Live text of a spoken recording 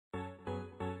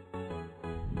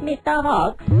Me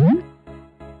dog.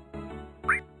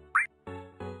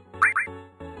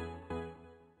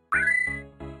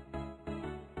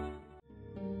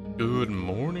 Good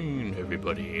morning,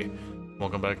 everybody.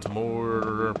 Welcome back to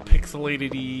more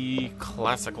pixelated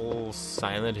classical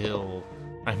Silent Hill.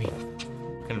 I mean,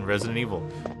 fucking Resident Evil.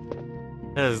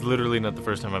 That is literally not the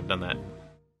first time I've done that.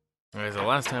 Anyways, the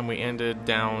last time we ended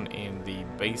down in the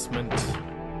basement,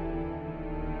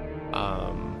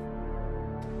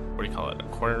 what do you call it?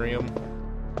 Aquarium?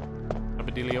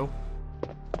 Abadilio?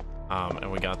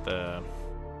 And we got the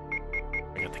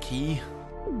key.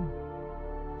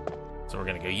 So we're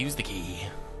gonna go use the key.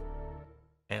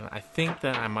 And I think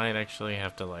that I might actually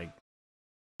have to, like...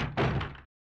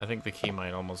 I think the key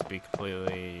might almost be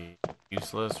completely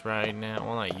useless right now.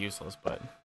 Well, not useless, but...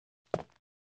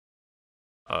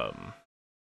 I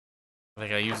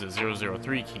think I use the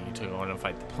 003 key to go in and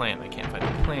fight the plant. I can't fight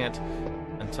the plant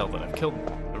until that I've killed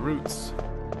the roots.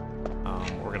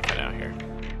 We're gonna find out here.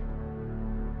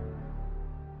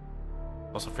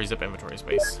 Also frees up inventory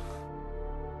space.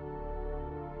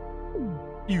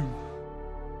 You.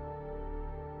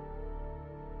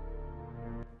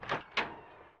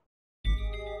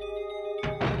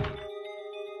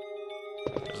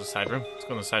 There's a side room. Let's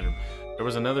go in the side room. There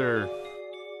was a room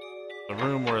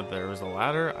where there was a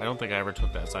ladder. I don't think I ever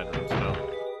took that side room, so...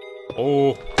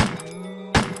 Oh!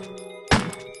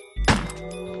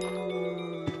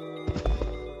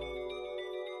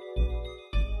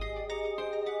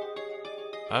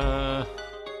 I'm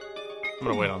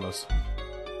gonna wait on this.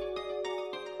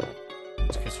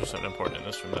 Just in case there's something important in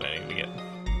this room that I need to get.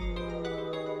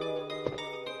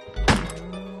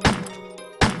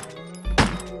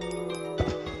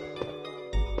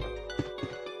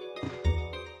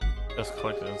 Just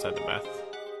collected inside the bath.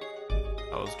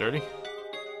 That was dirty.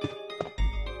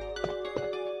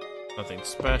 Nothing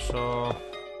special.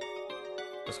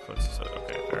 Just collects inside.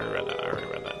 Okay, I already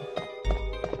read that.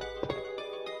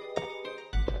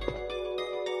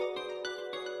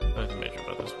 Nothing major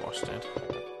about this washstand.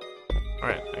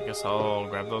 Alright, I guess I'll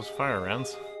grab those fire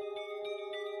rounds.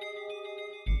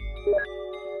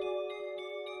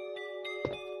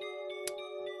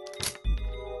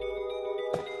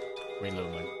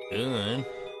 Reload my gun.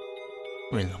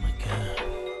 Reload my gun.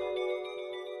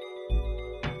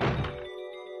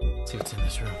 Let's see what's in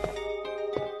this room.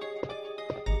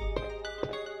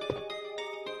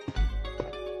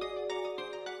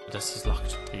 The desk is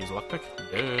locked. Do you use a lockpick?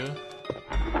 Yeah.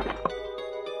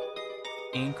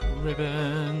 Ink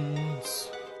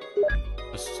ribbons.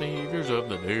 The saviors of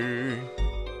the day.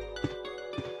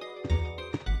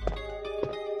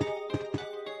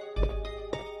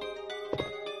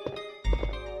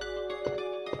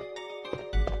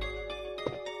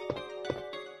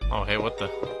 Oh, hey, what the?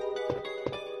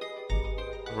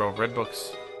 Row of red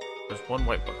books. There's one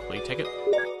white book. Will you take it?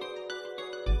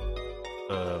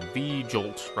 The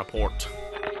V-Jolt report.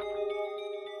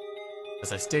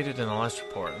 As I stated in the last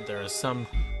report, there is some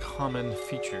common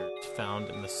features found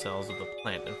in the cells of the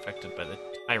plant infected by the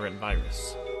tyrant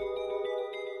virus.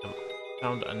 I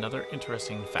found another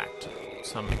interesting fact.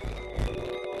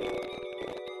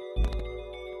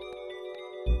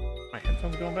 My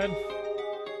headphones going bad?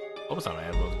 What was on my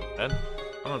headphones going bad? I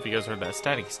don't know if you guys heard that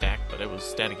staticky stack, but it was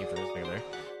staticky for a second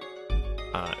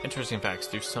there. Interesting facts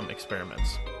through some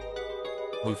experiments.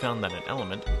 We found that an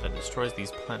element that destroys these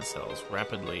plant cells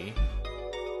rapidly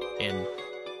in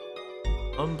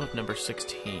UMB number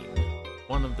 16,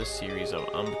 one of the series of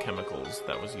UMB chemicals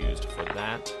that was used for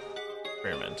that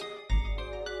experiment.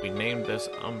 We named this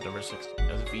UMB number 16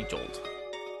 as V-Jolt.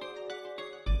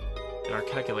 In our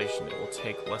calculation, it will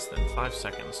take less than 5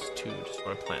 seconds to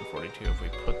destroy plant 42 if we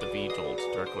put the V-Jolt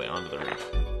directly onto the root.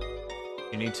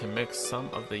 You need to mix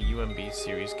some of the UMB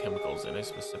series chemicals in a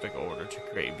specific order to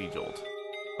create V-Jolt.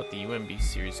 But the UMB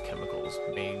series chemicals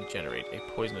may generate a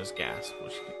poisonous gas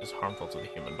which is harmful to the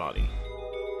human body.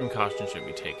 Extreme caution should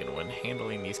be taken when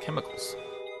handling these chemicals.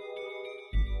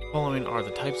 Following are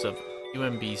the types of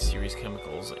UMB series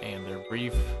chemicals and their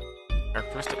brief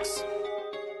characteristics.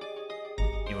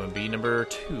 UMB number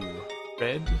 2,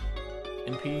 red,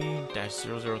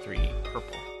 NP-003,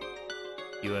 purple.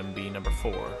 UMB number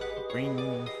 4,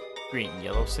 green,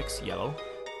 yellow 6, yellow.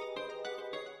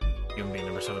 UMB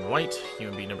number 7, white.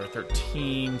 UMB number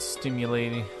 13,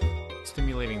 stimulating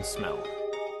smell.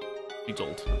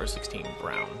 V-Jolt number 16,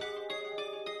 brown.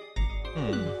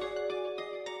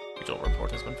 V-Jolt report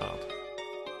has been filed.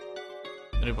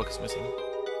 The new book is missing.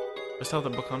 Do I still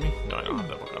have the book on me? No, I don't have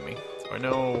that book on me. So I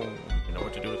know, you know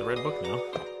what to do with the red book now.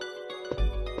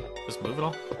 Just move it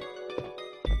all.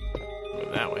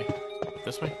 Move that way. Move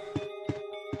this way.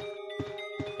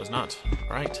 Does not.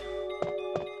 Alright.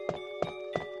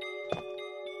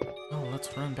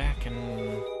 let's run back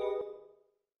and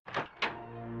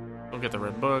we'll get the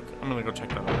red book. I'm gonna go check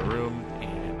that other room,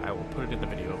 and I will put it in the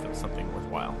video if it's something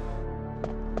worthwhile.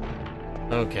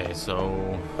 Okay,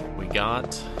 so we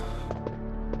went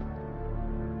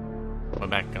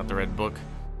back, got the red book.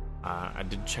 I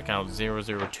did check out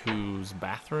 002's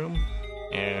bathroom,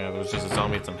 and there was just a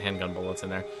zombie and some handgun bullets in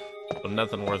there. So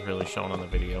nothing worth really showing on the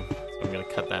video, so I'm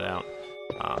gonna cut that out.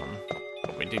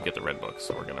 But we did get the red book,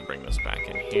 so we're gonna bring this back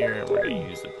in here, and we're gonna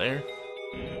use it there.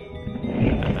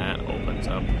 And that opens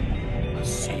up a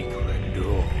secret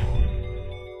door.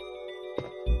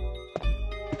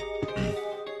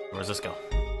 Where's this go?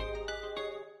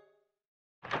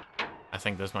 I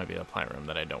think this might be the plant room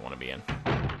that I don't want to be in.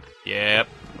 Yep.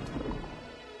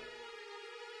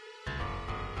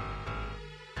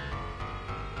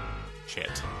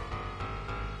 Shit.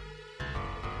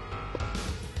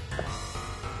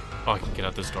 Oh, I can get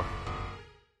out this door.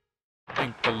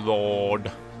 Thank the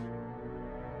Lord.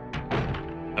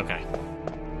 Okay.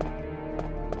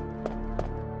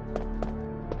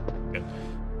 Good.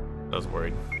 I was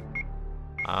worried.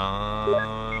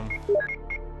 I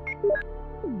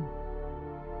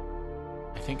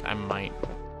think I might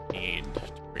need to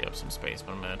free up some space,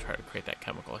 but I'm gonna try to create that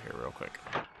chemical here real quick.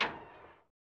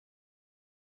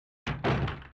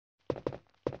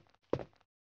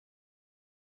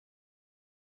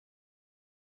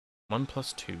 One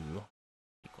plus 2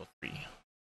 equals 3.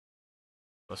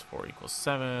 Plus 4 equals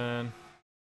 7.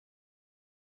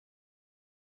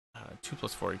 2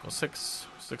 plus 4 equals 6.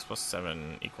 6 plus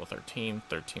 7 equals 13.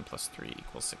 13 plus 3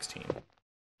 equals 16.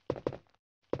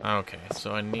 Okay,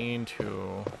 so I need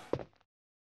to...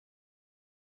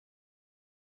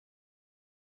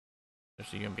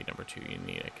 There's a UMB number 2. You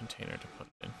need a container to put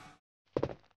it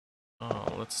in.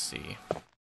 Oh, let's see.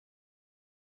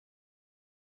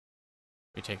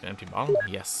 We take the empty bottle?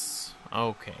 Yes.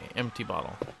 Okay, empty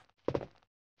bottle.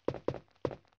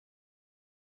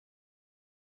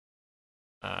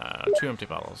 Two empty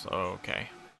bottles. Okay.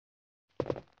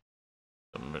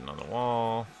 Something written on the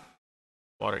wall.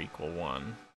 Water equal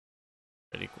 1.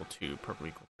 Red equal 2. Purple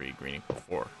equal 3. Green equal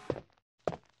 4.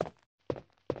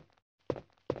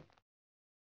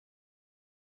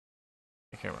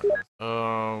 I can't remember.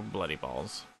 Oh, bloody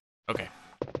balls. Okay.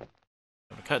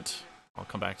 Have a cut. I'll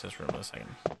come back to this room in a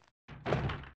second.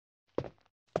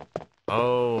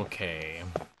 Okay.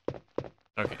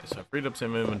 Okay, so freed up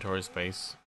some inventory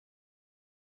space.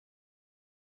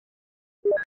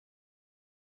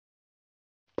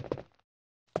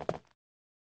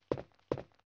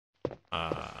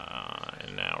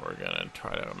 And now we're gonna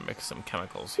try to mix some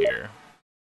chemicals here.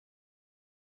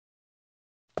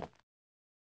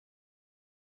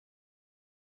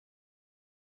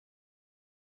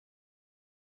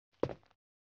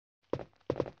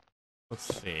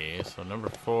 Let's see, so number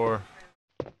 4.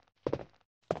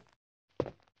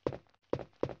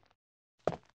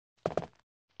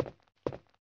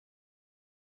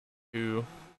 Two.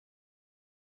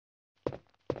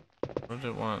 What did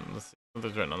it want? Let's see.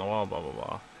 Something's written on the wall, blah blah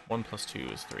blah. 1 plus 2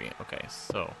 is 3. Okay,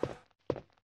 so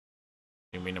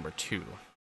you mean number 2.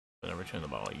 The number 2 in the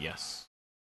bottle, yes.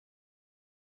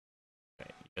 Okay,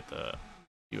 you get the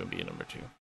UMB number 2.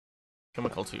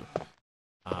 Chemical 2.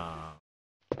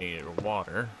 Need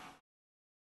water.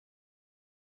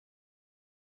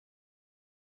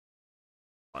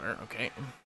 Water, okay.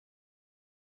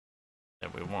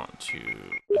 Then we want to,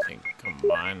 I think,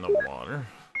 combine the water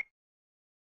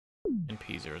in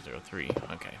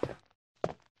P003. Okay.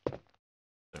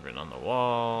 They're written on the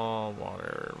wall.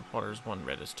 Water is 1,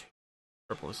 red is 2,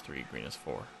 purple is 3, green is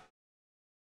 4.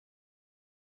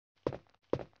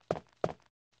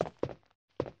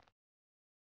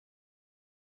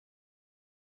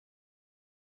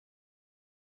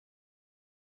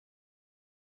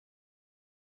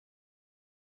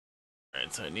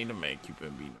 Alright, so I need to make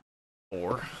UMB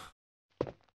 4.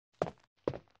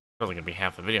 Probably gonna be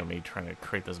half the video of me trying to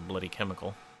create this bloody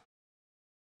chemical.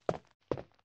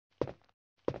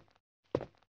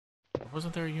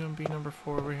 Wasn't there a UMB number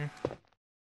 4 over here?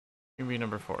 UMB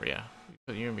number 4, yeah. You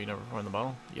put UMB number 4 in the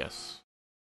bottle? Yes.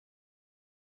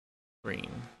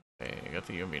 Green. Okay, I got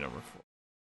the UMB number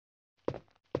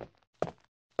 4.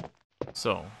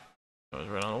 So, it was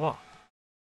right on the wall.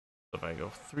 So if I go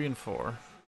 3 and 4,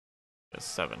 it's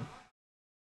 7.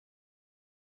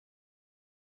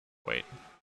 Wait.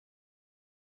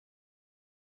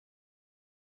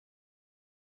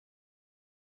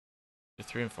 Do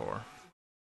 3 and 4.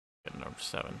 Get number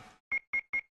 7.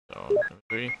 So, number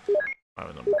 3. 5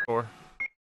 and number 4.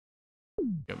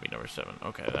 Gonna be number 7.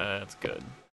 Okay, that's good.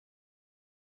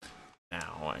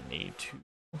 Now I need to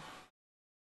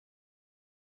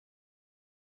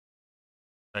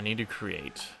I need to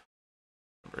create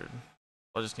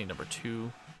I'll just need number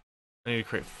 2. I need to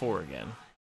create 4 again.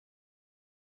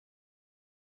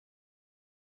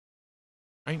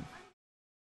 Right?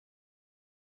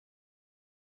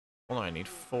 Hold on, I need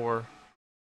 4.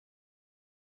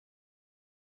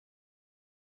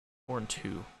 4 and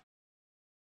 2.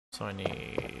 So I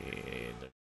need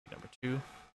number 2.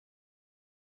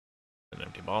 An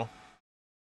empty ball.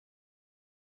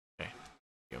 Okay.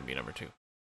 Gonna be number 2.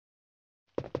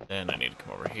 Then I need to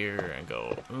come over here and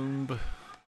go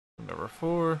number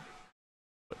 4.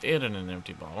 Put it in an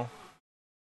empty ball.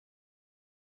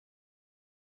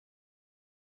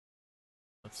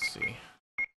 Let's see.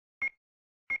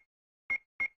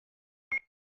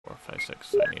 4, 5, 6.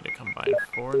 So I need to combine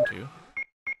 4 and 2.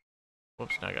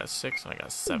 Whoops, now I got 6 and I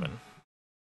got 7.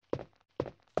 Let's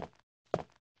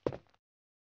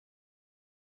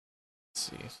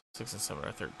see. 6 and 7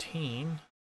 are 13.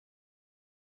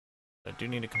 I do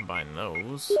need to combine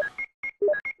those.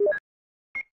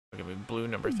 We're gonna be blue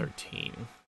number 13.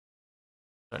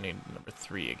 I need number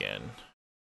 3 again.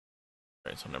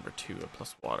 Alright, so number 2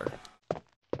 plus water.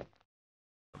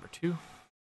 Number 2.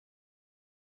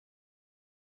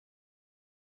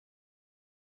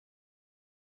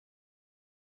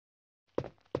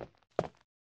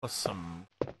 Plus some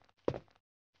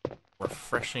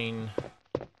refreshing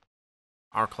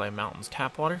Arclay Mountains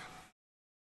tap water.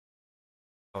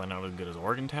 Probably not as good as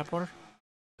Oregon tap water.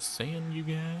 Just saying, you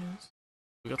guys.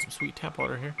 We got some sweet tap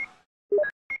water here.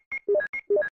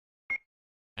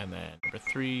 And then number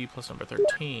 3 plus number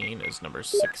 13 is number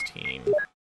 16.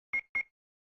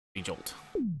 Jolt.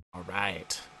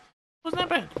 Alright. Wasn't that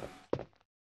bad.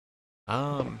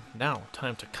 Now,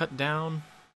 time to cut down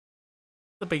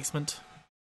the basement.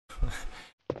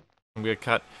 I'm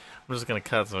just gonna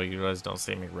cut so you guys don't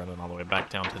see me running all the way back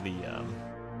down to the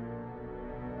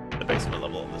basement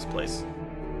level of this place.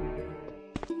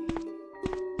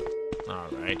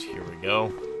 Alright, here we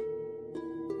go.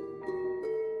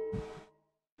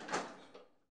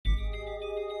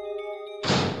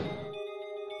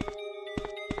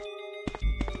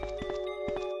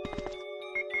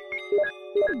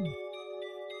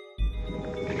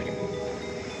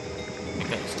 Take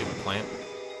that, you stupid plant.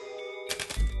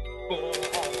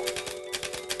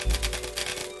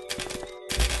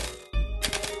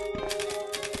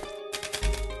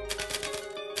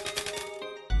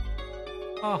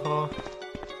 Uh-huh.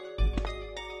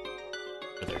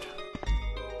 Withered.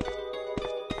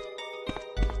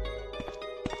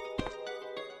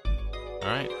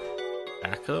 Alright.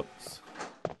 Backups.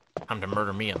 Time to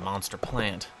murder me a monster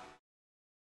plant.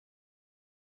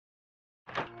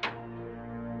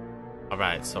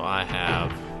 Alright, so I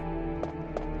have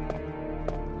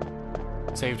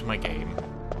saved my game.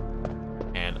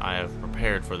 And I have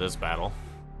prepared for this battle.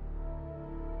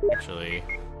 Actually...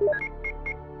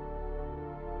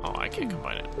 Oh, I can't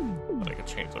combine it, but I can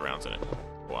change the rounds in it.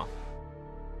 Well,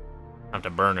 I have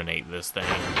to burninate this thing.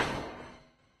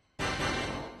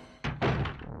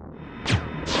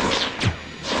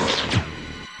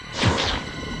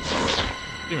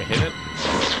 Didn't even hit it.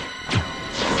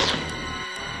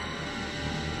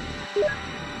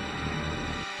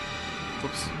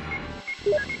 Whoops.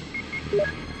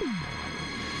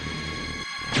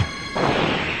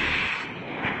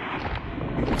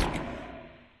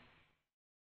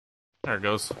 There it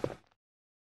goes.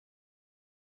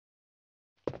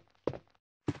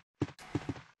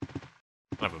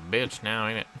 Kind of a bitch now,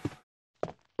 ain't it?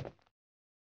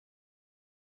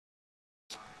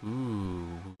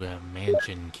 Ooh, a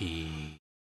mansion key.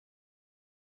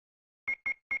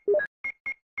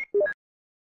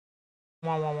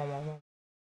 Wah, wah, wah, wah, wah.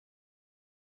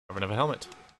 Covered of a helmet.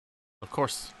 Of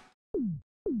course.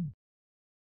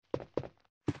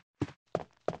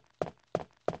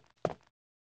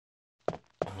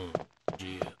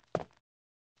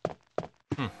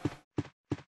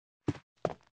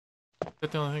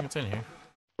 That's the only thing that's in here.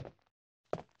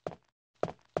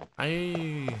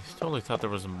 I totally thought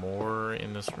there was more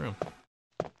in this room.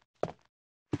 But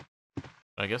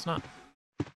I guess not.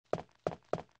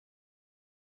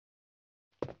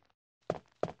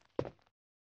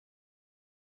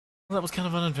 Well, that was kind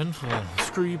of uneventful.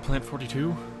 Screw you, Plant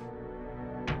 42.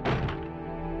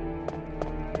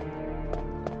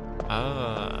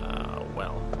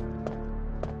 Well.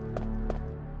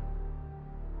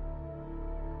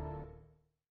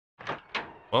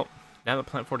 Well, now that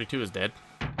Plant 42 is dead.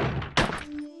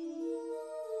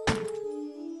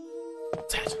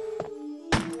 What's that?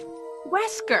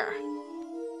 Wesker!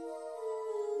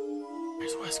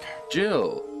 Where's Wesker?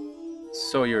 Jill,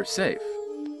 so you're safe.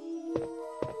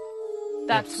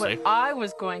 That's what safe. I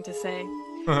was going to say.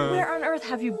 Where on earth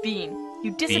have you been?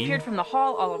 You disappeared from the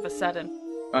hall all of a sudden.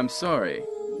 I'm sorry,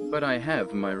 but I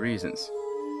have my reasons.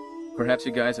 Perhaps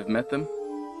you guys have met them?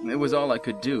 It was all I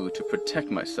could do to protect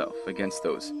myself against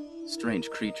those strange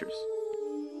creatures.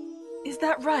 Is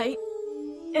that right?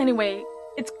 Anyway,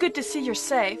 it's good to see you're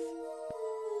safe.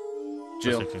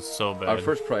 Jill, This is so bad. our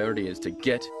first priority is to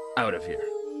get out of here.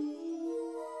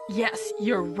 Yes,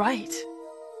 you're right.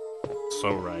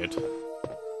 So right.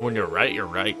 When you're right, you're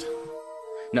right.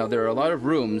 Now, there are a lot of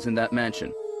rooms in that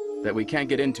mansion that we can't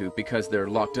get into because they're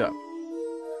locked up.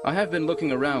 I have been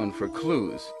looking around for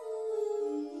clues.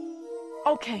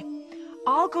 Okay,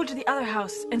 I'll go to the other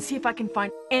house and see if I can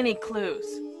find any clues.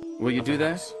 Will you do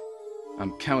that? House.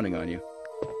 I'm counting on you.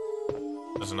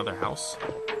 There's another house.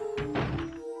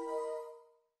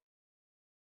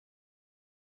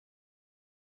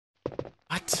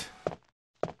 What?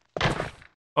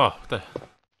 Oh, what the?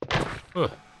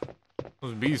 Ugh.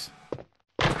 Those bees.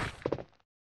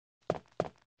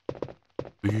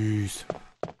 Bees.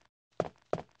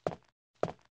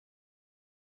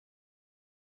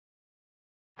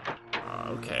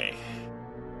 Okay.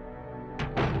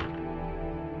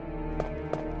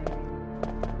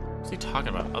 What's he talking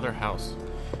about? Other house.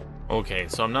 Okay,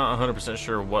 so I'm not 100%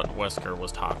 sure what Wesker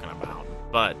was talking about,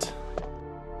 but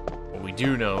what we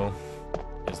do know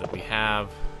is that we have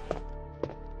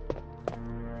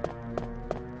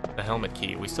the helmet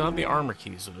key. We still have the armor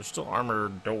key, so there's still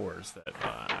armored doors that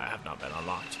have not been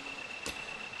unlocked.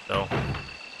 So,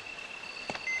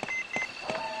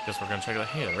 guess we're gonna check it out.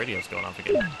 Hey, the radio's going off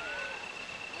again.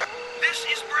 This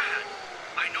is Brad.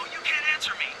 I know you can't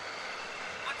answer me,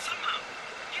 but somehow,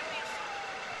 give me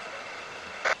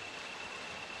a...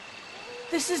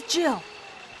 This is Jill.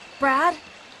 Brad?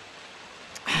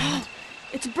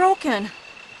 It's broken.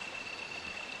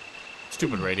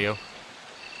 Stupid radio.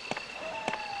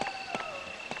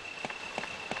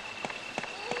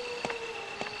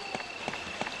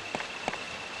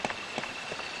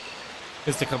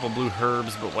 Just a couple blue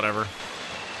herbs, but whatever.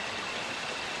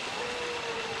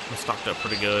 I'm stocked up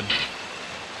pretty good.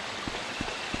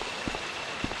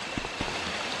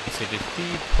 Let's see, did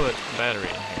he put battery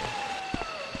in here?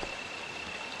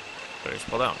 Battery's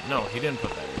pulled out. No, he didn't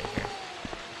put battery in here. I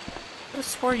could have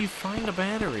swore you find a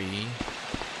battery.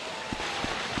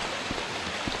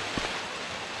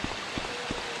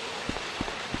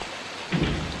 I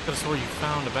could have swore you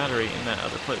found a battery in that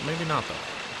other place. Maybe not, though.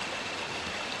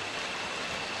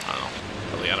 I don't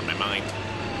know. Really out of my mind.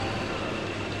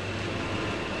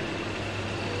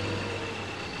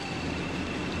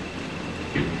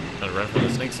 Gotta run from the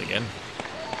snakes again.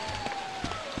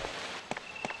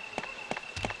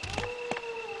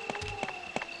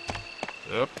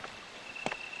 Yep.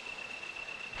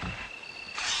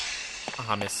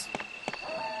 Aha, miss.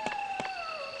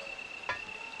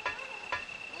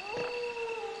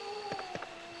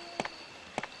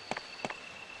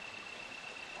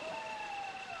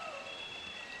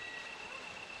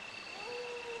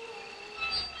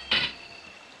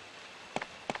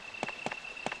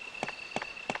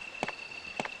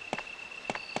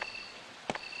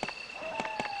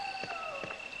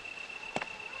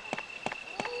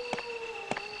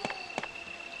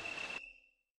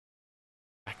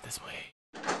 Back this way.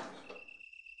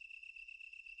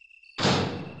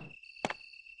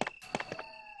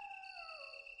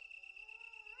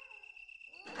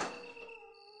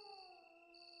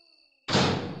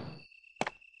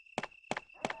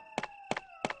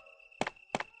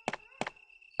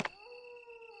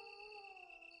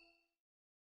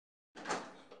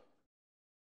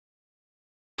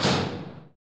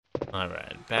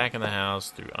 Alright, back in the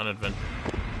house through unadventurous.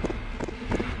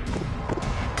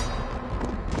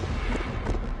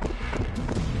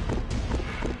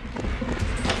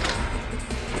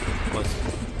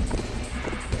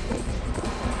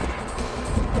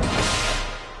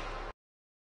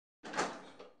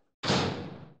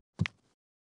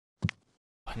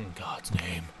 What in God's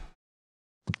name?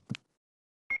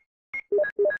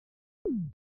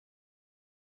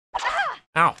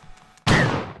 Ow!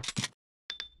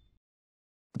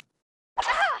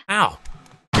 Ow!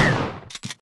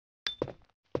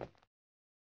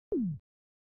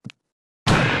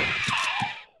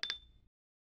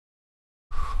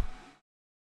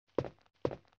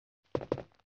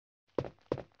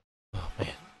 Oh man.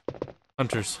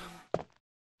 Hunters.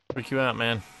 Freak you out,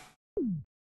 man.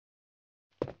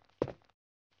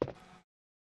 I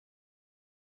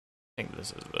think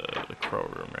this is the crow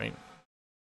room, right?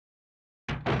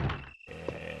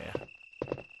 Yeah.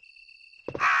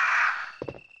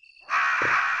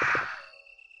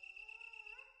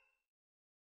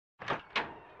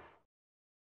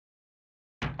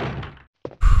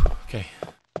 Okay.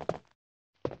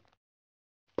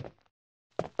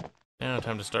 Now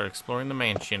time to start exploring the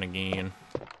mansion again.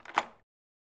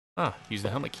 Ah, use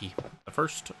the helmet key. The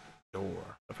first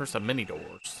door. The first of many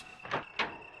doors.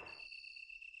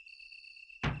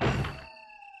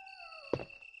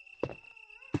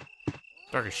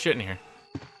 Dark as shit in here.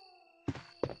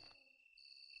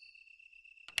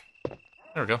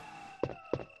 There we go.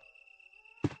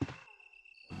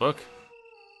 Book.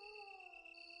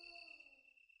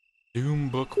 Doom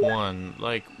Book 1.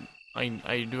 Like,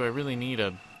 do I really need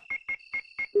a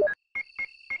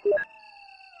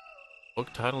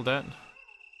book titled that?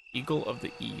 Eagle of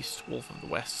the East, Wolf of the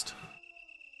West.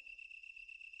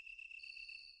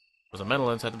 There's a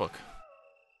medal inside the book.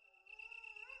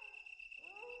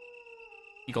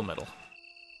 Eagle medal.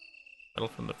 Medal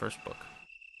from the first book.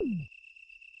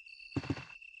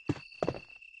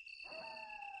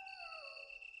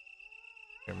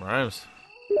 Magnum rounds.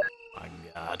 My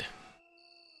god.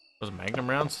 Those are Magnum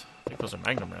rounds? I think those are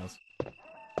Magnum rounds. You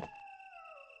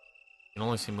can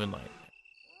only see moonlight.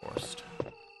 Forest.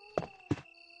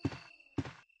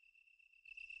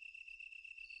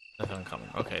 Nothing uncommon.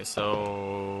 Okay,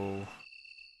 so...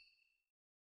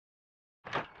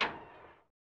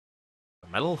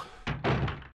 metal?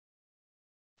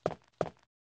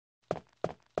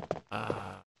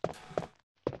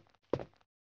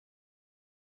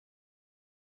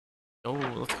 Oh,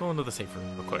 let's go into the safe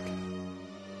room real quick.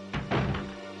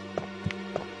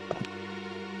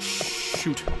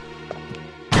 Shoot.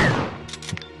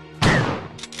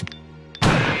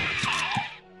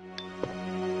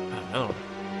 Another one.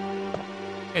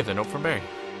 Hey, the note from Barry.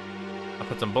 I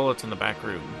put some bullets in the back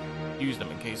room. Use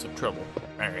them in case of trouble.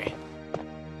 Barry.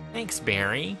 Thanks,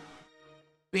 Barry.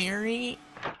 Barry.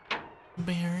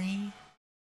 Barry.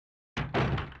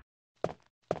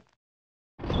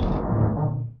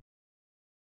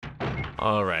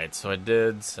 Alright, so I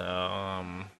did did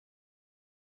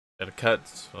a cut,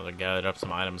 so I gathered up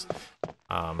some items.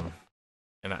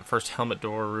 In that first helmet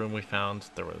door room we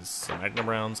found, there was some Magnum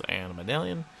rounds and a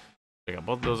medallion. We got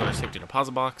both of those in our safety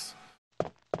deposit box.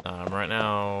 Right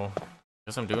now, I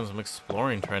guess I'm doing some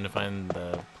exploring, trying to find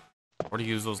where to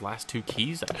use those last two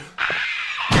keys. Oh,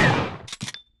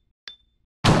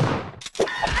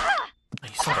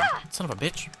 you son of a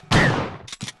bitch.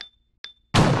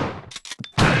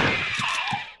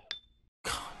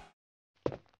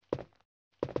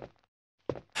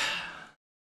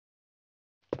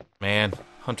 Man,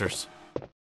 hunters.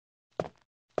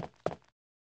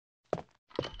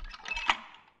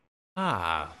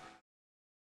 Ah.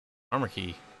 Armor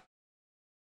key.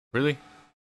 Really?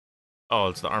 Oh,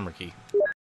 it's the armor key.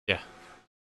 Yeah.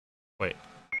 Wait.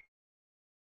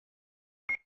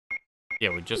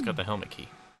 Yeah, we just got the helmet key.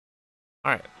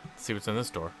 Alright, let's see what's in this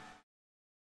door.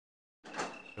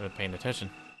 Good, paying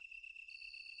attention.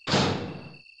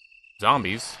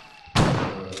 Zombies.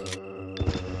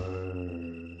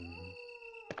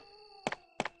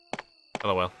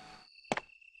 LOL.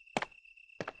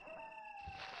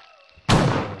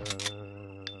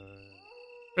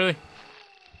 Really?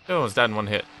 The other one's dead in one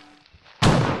hit.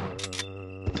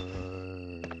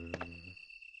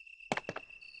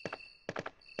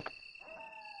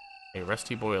 A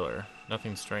rusty boiler.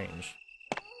 Nothing strange.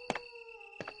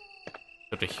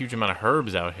 Except a huge amount of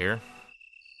herbs out here.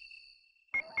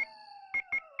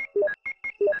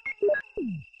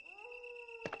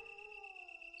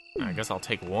 I guess I'll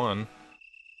take one.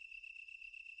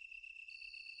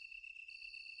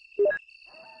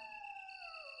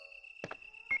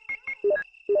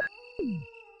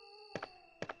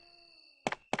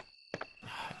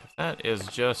 If that is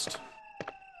just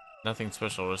nothing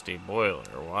special, rusty boiler,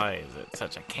 why is it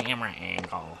such a camera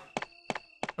angle?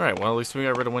 Alright, well, at least we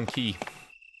got rid of one key.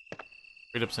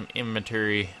 Freed up some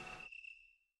inventory.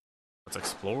 Let's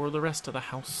explore the rest of the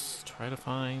house. Try to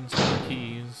find some more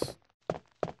keys.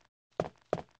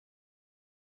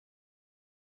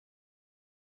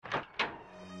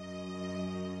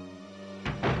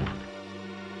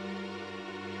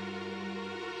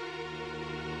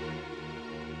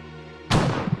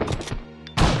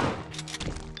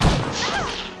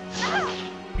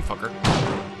 You fucker.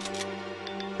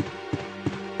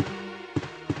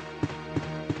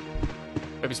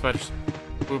 Baby spiders.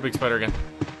 Ooh, big spider again.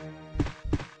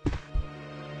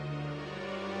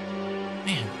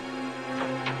 Man.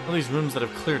 All these rooms that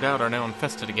have cleared out are now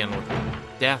infested again with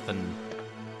death and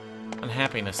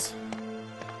unhappiness.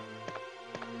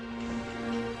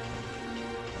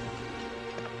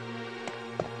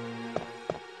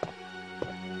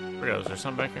 Where goes? Is there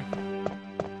something back here?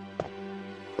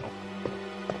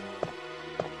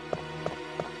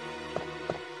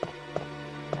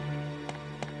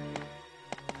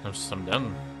 There's some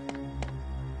done.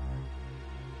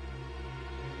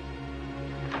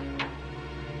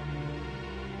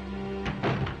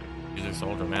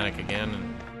 all dramatic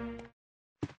again.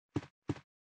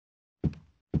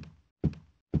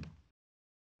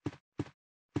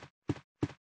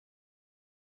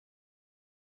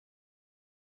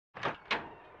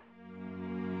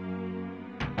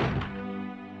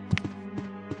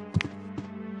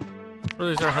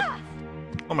 Really,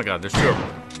 oh my god, there's two of them.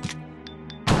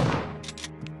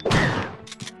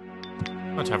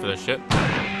 No time for this shit.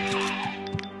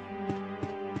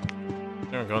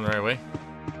 They're going the right way.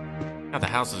 God, the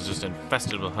house is just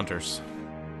infested with hunters.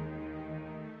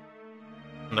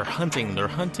 And they're hunting,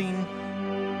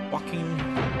 walking.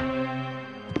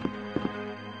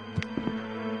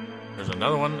 There's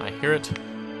another one, I hear it.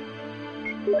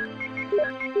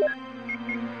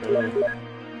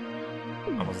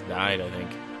 Almost died, I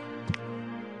think.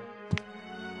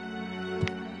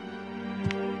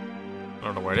 I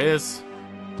don't know where it is.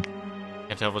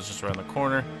 Can't tell if it's just around the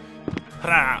corner.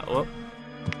 Whoop.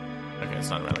 Okay, it's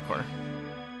not around the corner.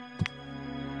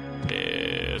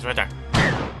 It's right there.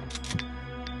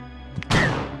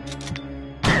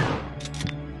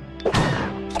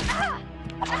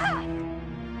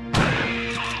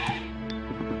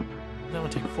 That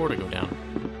would take 4 to go down.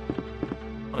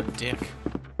 What a dick.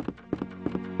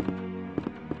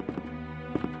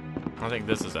 I think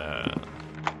this is a...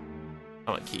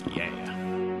 Oh, a key. Yeah.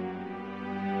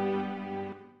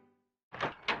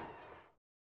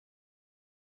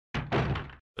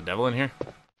 The devil in here?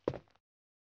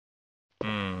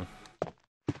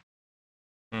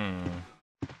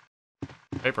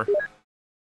 Paper.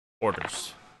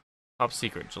 Orders. Top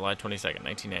secret, July 22nd,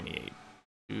 1998.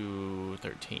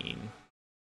 2:13.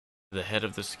 The head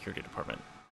of the security department.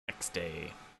 Next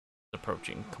day.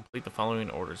 Approaching. Complete the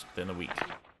following orders within a week.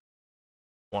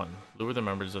 1. Lure the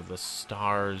members of the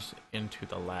Stars into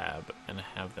the lab and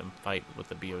have them fight with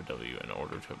the BOW in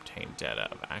order to obtain data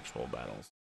of actual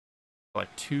battles.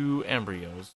 Collect 2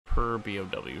 embryos per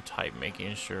BOW type,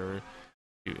 making sure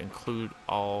to include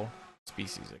all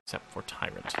species except for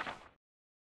Tyrant.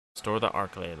 Store the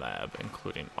Arclay lab,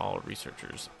 including all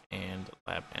researchers and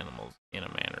lab animals, in a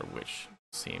manner which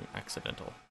seem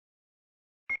accidental.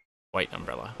 White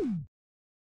umbrella.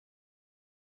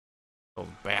 Those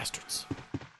bastards.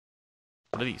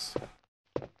 What are these?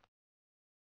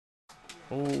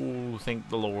 Oh, thank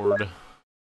the Lord.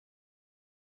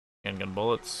 Handgun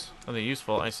bullets. Are they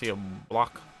useful? I see a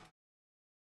block.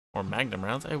 Or Magnum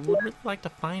rounds. I would really like to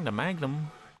find a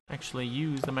Magnum. Actually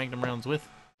use the Magnum rounds with.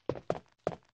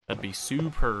 That'd be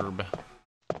superb.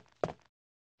 If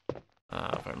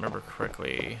I remember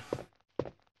correctly.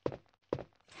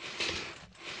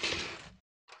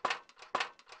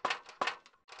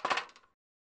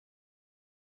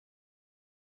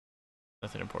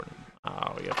 Nothing important.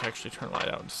 Oh, you have to actually turn the light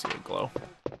out to see it glow.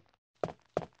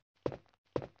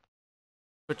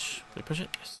 Push. Did I push it?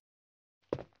 Yes.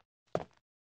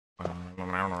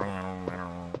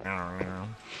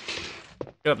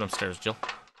 Get up them stairs, Jill.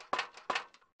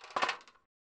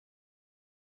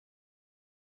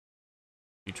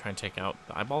 You try and take out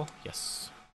the eyeball?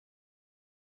 Yes.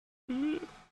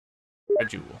 Red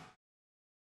jewel.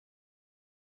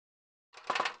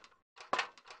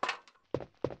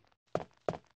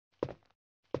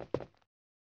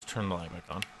 Let's turn the light back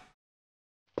on.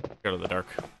 Go to the dark.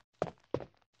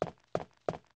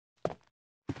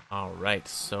 Alright,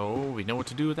 so we know what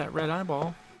to do with that red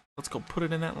eyeball. Let's go put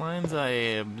it in that lion's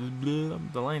eye.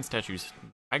 The lion statues.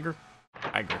 Tiger?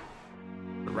 Tiger.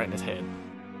 Right in his head.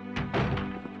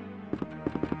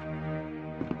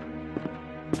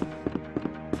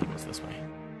 It goes this way.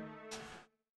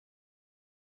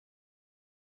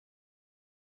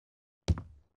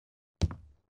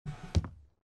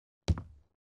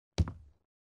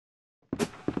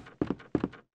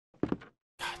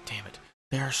 God damn it.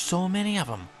 There are so many of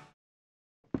them.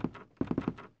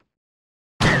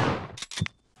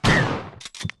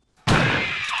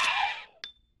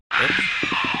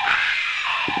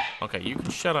 Okay, you can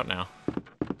shut up now.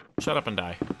 Shut up and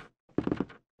die.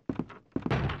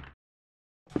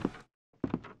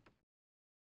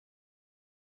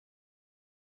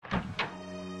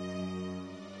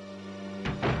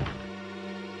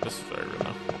 This is very rude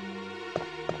now.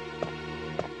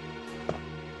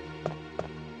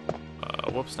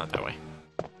 Whoops, not that way.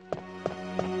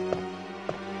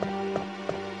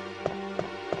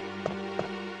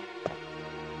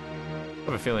 I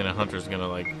have a feeling a hunter's gonna,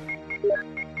 like,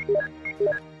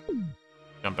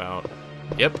 jump out.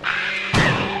 Yep.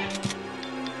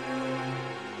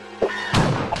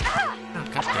 Oh,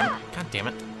 God damn it. God damn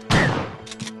it.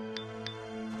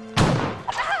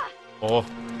 Oh.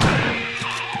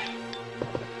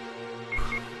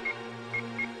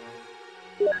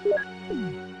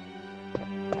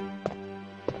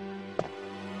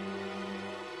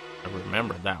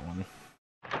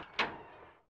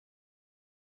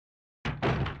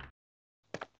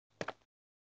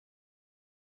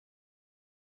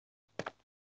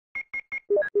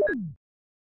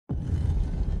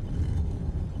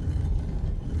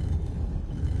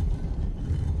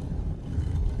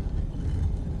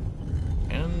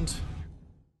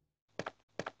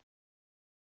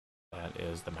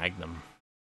 is the Magnum.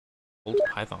 Old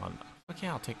Python. Okay,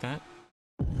 I'll take that.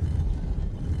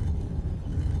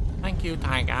 Thank you,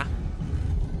 Tiger.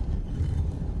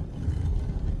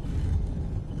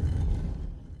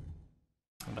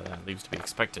 But that leaves to be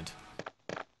expected.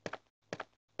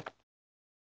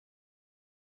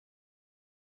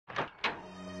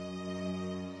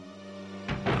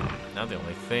 Now the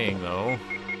only thing, though,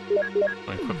 I'm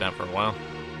gonna equip that for a while.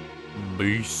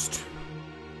 Beast.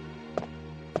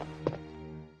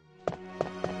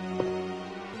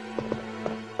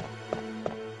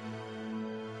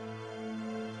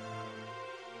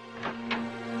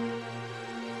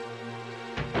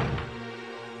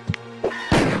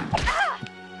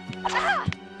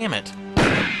 Damn it.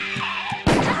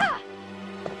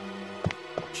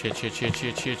 Shit.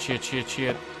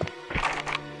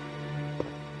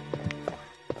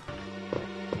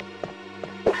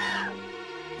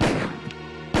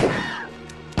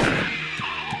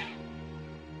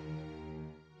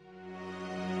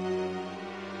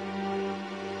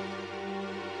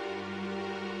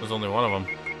 There's only one of them.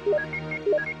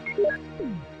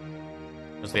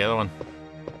 Where's the other one?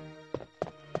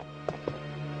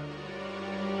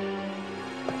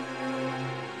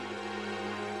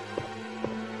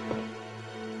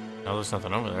 No, there's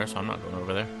nothing over there, so I'm not going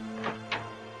over there.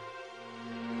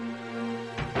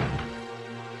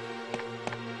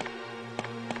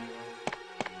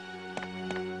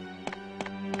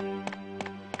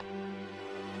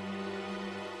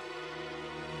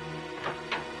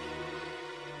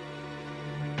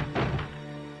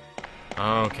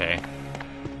 Okay.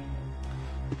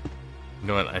 You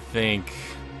know what? I think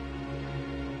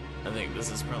this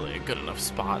is probably a good enough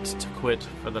spot to quit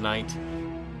for the night.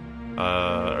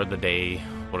 Or the day,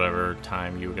 whatever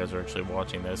time you guys are actually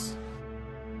watching this.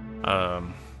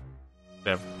 I've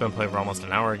been playing for almost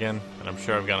an hour again, and I'm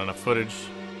sure I've got enough footage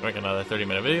to make another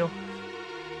 30-minute video.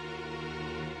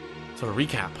 So to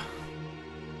recap,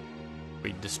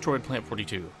 we destroyed Plant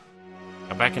 42.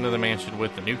 Got back into the mansion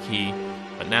with the new key,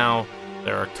 but now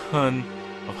there are a ton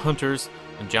of hunters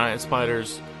and giant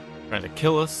spiders trying to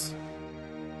kill us.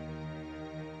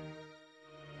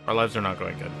 Our lives are not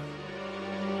going good.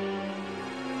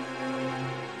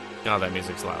 God, that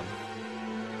music's loud.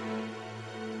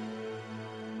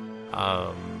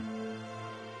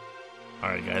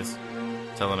 Alright guys,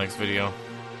 till the next video.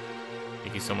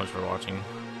 Thank you so much for watching,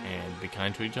 and be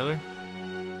kind to each other.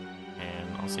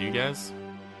 And I'll see you guys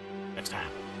next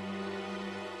time.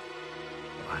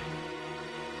 Bye.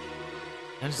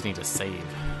 I just need to save.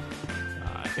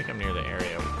 I think I'm near the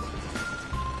area.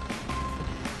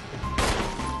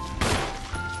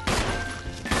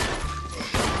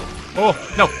 Oh,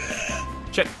 no!